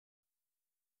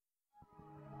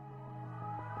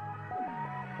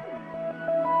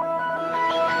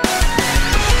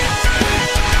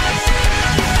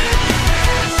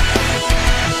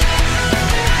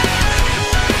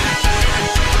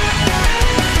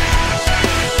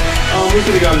I'm just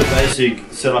going to go over the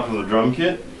basic setup of the drum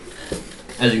kit.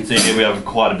 As you can see here, we have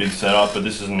quite a big setup, but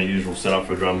this isn't the usual setup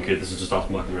for a drum kit. This is just us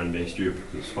mucking around being stupid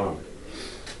because it's fun.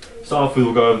 Start off with,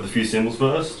 we'll go over the few cymbals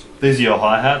first. These are your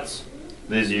hi-hats.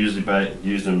 These are usually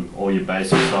used in all your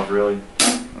basic stuff really.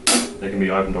 They can be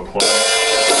opened or closed.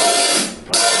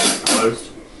 This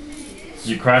is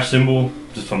your crash cymbal,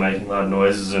 just for making loud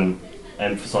noises and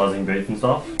emphasising beats and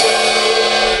stuff.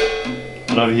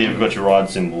 And over here we've got your ride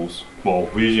cymbals. Well,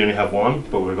 we usually only have one,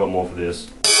 but we've got more for this.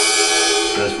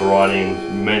 That's for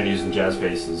riding, mainly using jazz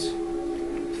pieces.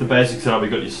 For the basic setup, we've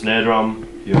got your snare drum,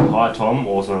 your high tom,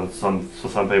 also for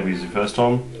some people use your first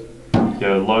tom,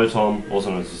 your low tom, also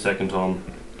known as the second tom,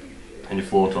 and your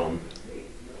floor tom.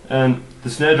 And the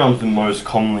snare drum's the most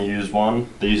commonly used one.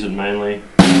 They use it mainly,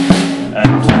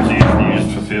 and they're usually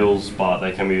used for fills, but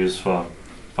they can be used for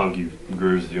funky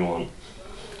grooves if you want.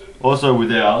 Also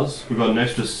with ours, we've got an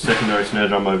extra secondary snare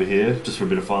drum over here, just for a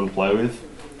bit of fun to play with.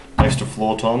 Extra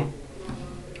floor tom,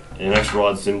 an extra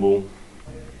ride cymbal,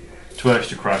 2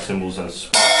 extra crash cymbals and a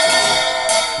spark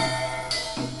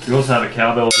cymbal. We also have a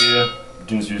cowbell here,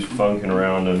 just used for funking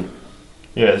around, and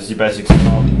yeah, this is your basic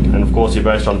setup. And of course your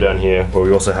bass drum down here, where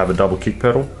we also have a double kick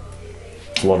pedal.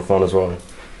 It's a lot of fun as well.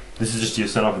 This is just your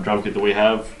setup of drum kit that we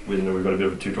have. We've got a bit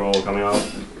of a tutorial coming up,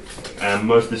 and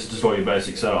most of this is just all your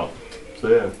basic setup. So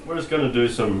yeah, we're just going to do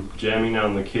some jamming now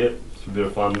in the kit. It's a bit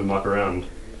of fun to muck around.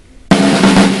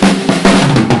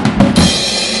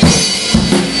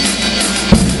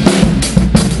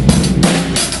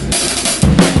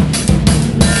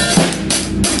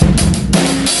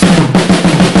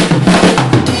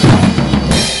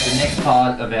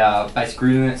 Of our basic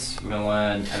groove units, we're going to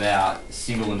learn about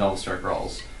single and double stroke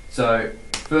rolls. So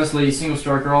firstly, single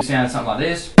stroke roll sounds something like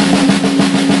this.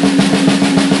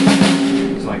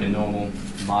 It's like a normal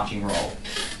marching roll.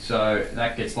 So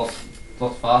that gets lots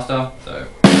faster. So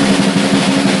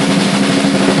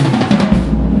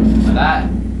like that.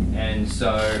 And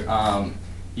so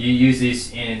you use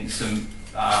this in some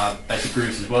basic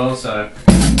grooves as well. So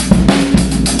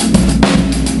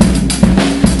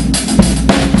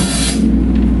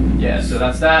yeah, so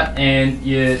that's that, and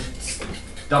your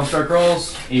double stroke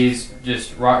rolls is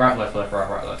just right, right, left, left, right,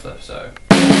 right, left, left, so.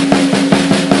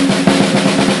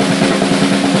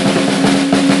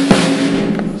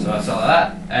 So that's all of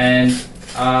that, and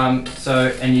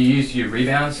and you use your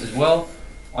rebounds as well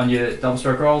on your double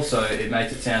stroke roll, so it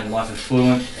makes it sound nice and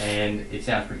fluent, and it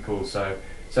sounds pretty cool. So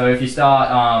if you start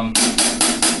nice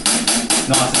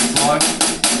and slow,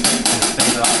 just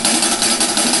speed it up.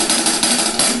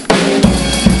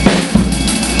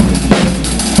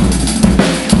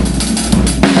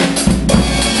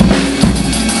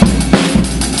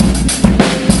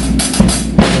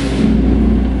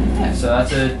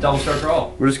 That's a double stroke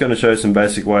roll. We're just going to show some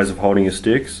basic ways of holding your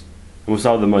sticks. And we'll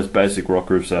start with the most basic rock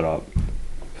groove setup.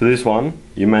 For this one,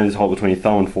 you mainly just hold between your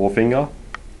thumb and forefinger,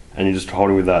 and you're just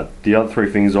holding with that. The other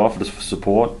 3 fingers off just for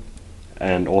support,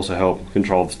 and also help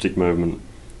control the stick movement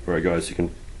where it goes, so you can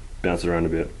bounce it around a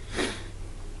bit.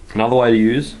 Another way to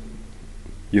use,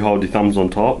 you hold your thumbs on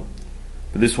top,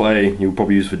 but this way you'll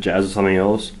probably use for jazz or something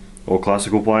else, or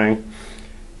classical playing,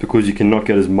 because you cannot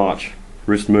get as much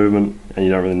wrist movement, and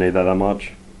you don't really need that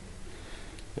much,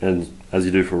 and as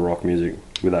you do for rock music,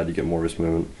 with that you get more wrist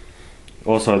movement.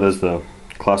 Also there's the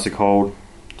classic hold.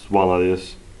 It's one like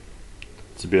this.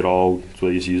 It's a bit old, so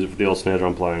we used to use it for the old snare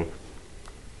drum playing.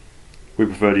 We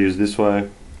prefer to use this way.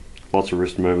 Lots of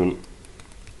wrist movement,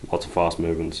 lots of fast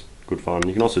movements, good fun.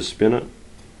 You can also spin it,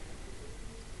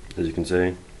 as you can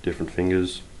see, different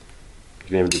fingers. You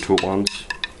can even do tilt ones,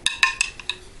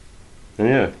 and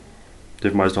yeah,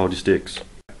 different ways to hold your sticks.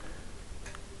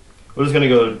 We're just going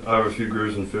to go over a few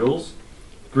grooves and fills.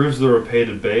 Grooves are the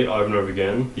repeated beat over and over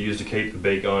again. They're used to keep the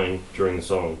beat going during the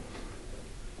song.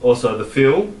 Also, the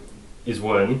fill is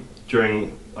when,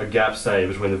 during a gap, say,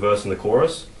 between the verse and the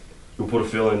chorus, you'll put a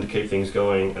fill in to keep things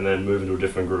going and then move into a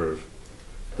different groove.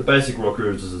 The basic rock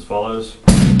grooves is as follows.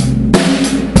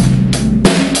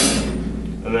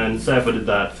 And then, say if I did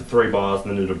that for 3 bars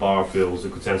and then did a bar of fills,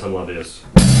 it could sound something like this.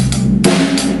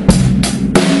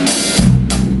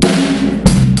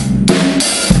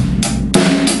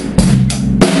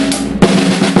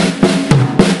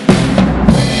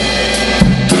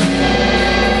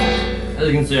 As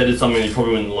you can see, I did something you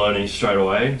probably wouldn't learn straight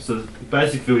away. So the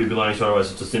basic fill you'd be learning straight away is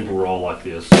just a simple roll like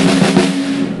this.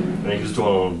 And you can just do it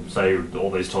on, say, all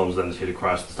these times, then just hit a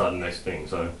crash to start the next thing.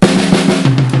 So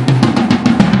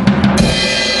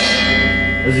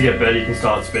as you get better, you can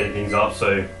start speeding things up.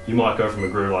 So you might go from a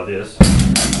groove like this,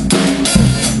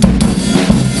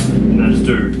 and then just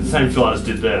do the same fill I just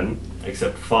did then,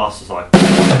 except fast. It's like.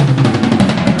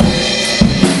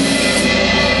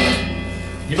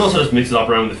 can also just mix it up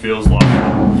around with the feels, like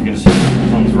you can just hit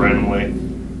songs randomly,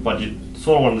 but you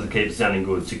sort of want it to keep it sounding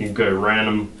good, so you can go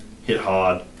random, hit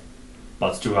hard,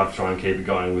 but still have to try and keep it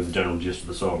going with the general gist of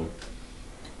the song.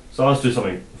 So I'll just do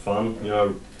something fun, you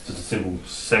know, just a simple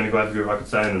semi-wave groove I could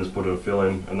say, and then just put a fill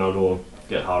in, and then it'll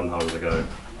get hard and hard as I go.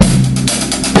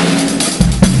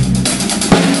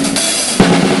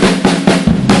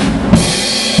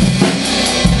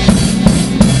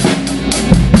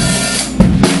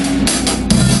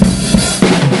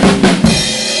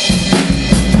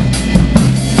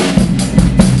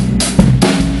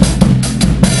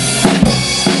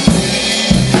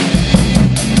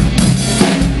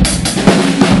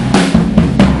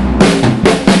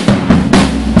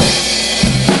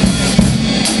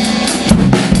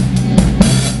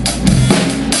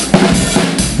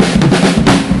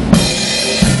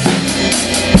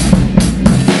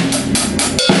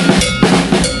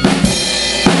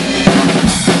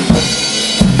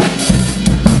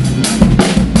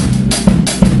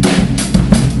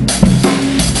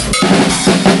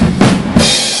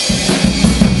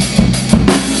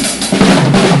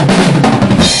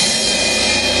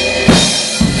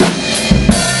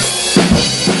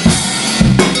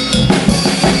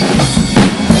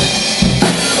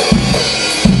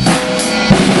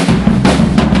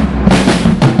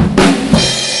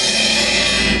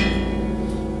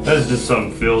 There's just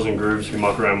some feels and grooves you can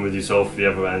muck around with yourself if you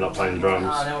ever end up playing the drums.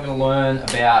 Now we're going to learn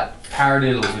about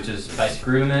paradiddles, which is basic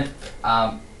rudiment.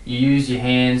 You use your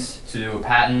hands to do a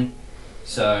pattern,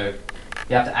 so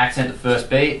you have to accent the first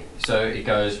beat, so it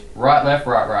goes right, left,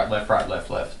 right, right, left, right, left,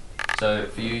 left. So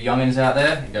for you youngins out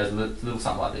there, it goes a little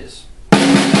something like this.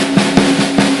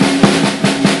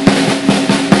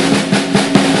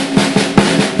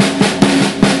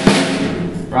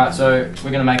 Right, so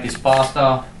we're going to make this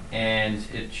faster, and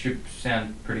it should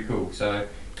sound pretty cool. So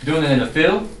doing it in a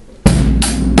fill.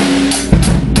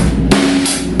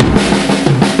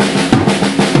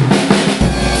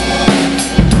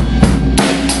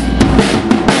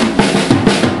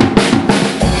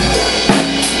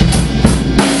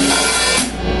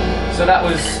 So that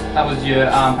was your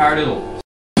paradiddle.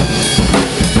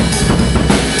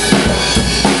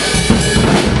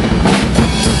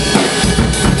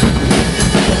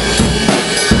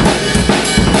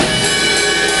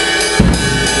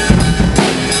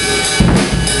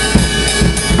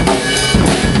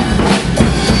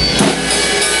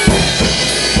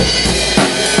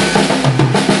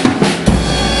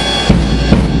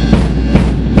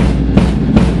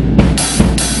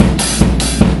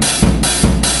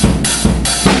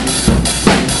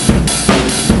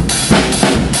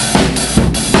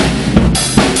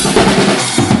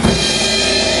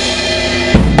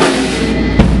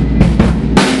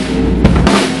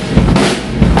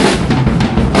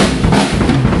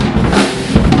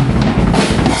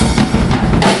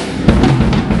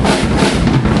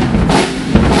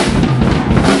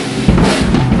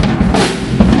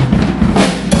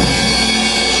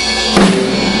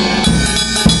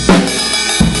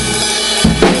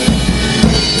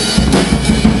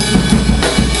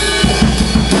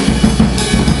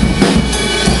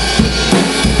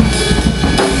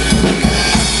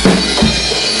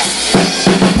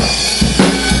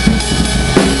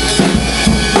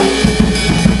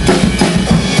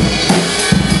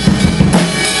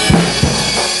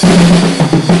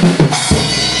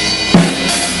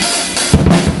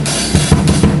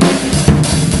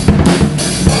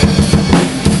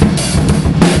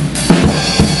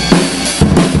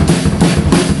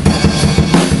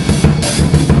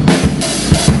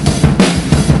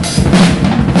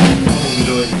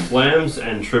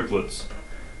 And triplets.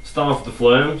 Start off with the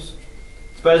flames.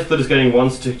 It's basically just getting one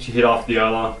stick to hit after the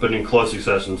other, but in close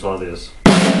successions like this.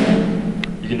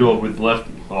 You can do it with left,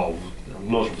 I'm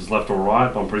not sure if it's left or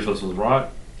right, but I'm pretty sure this was right.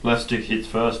 Left stick hits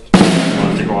first,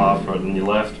 right stick right after it, and your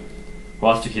left.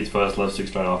 Right stick hits first, left stick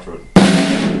straight after it.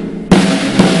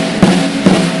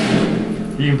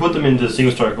 You can put them into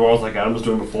single stroke rolls like Adam was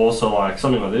doing before, so like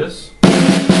something like this.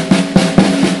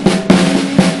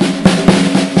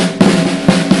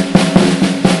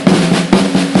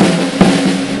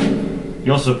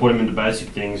 You also put them into basic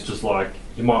things, just like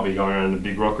you might be going around in a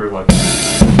big rock groove like a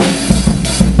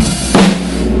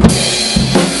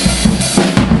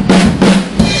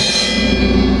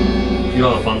few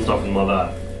other fun stuff and like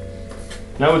that.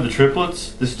 Now with the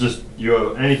triplets, this is just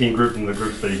anything grouped into the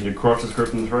groups, but you can do crotches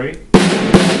grouped into 3,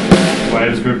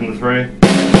 quavers grouped into 3,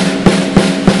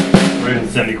 or even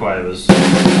semi-quavers.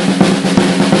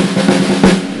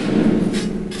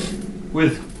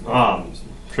 With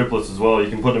triplets as well, you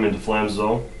can put them into flames as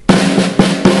well.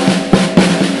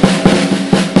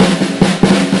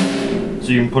 So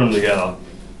you can put them together.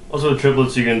 Also with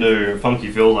triplets you can do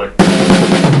funky fills like,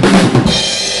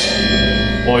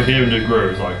 or you can even do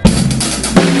grooves like.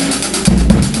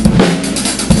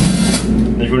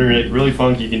 And if you want to make really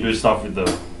funky, you can do stuff with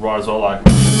the right as well, like.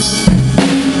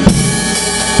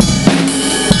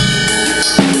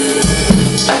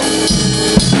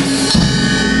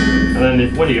 And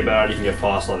then when you get better, you can get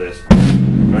fast like this.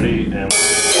 Ready and.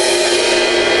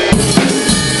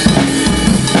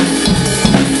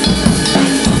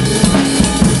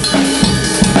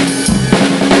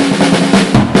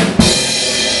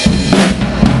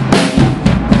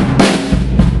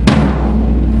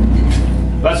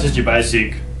 That's just your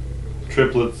basic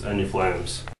triplets and your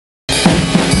flams.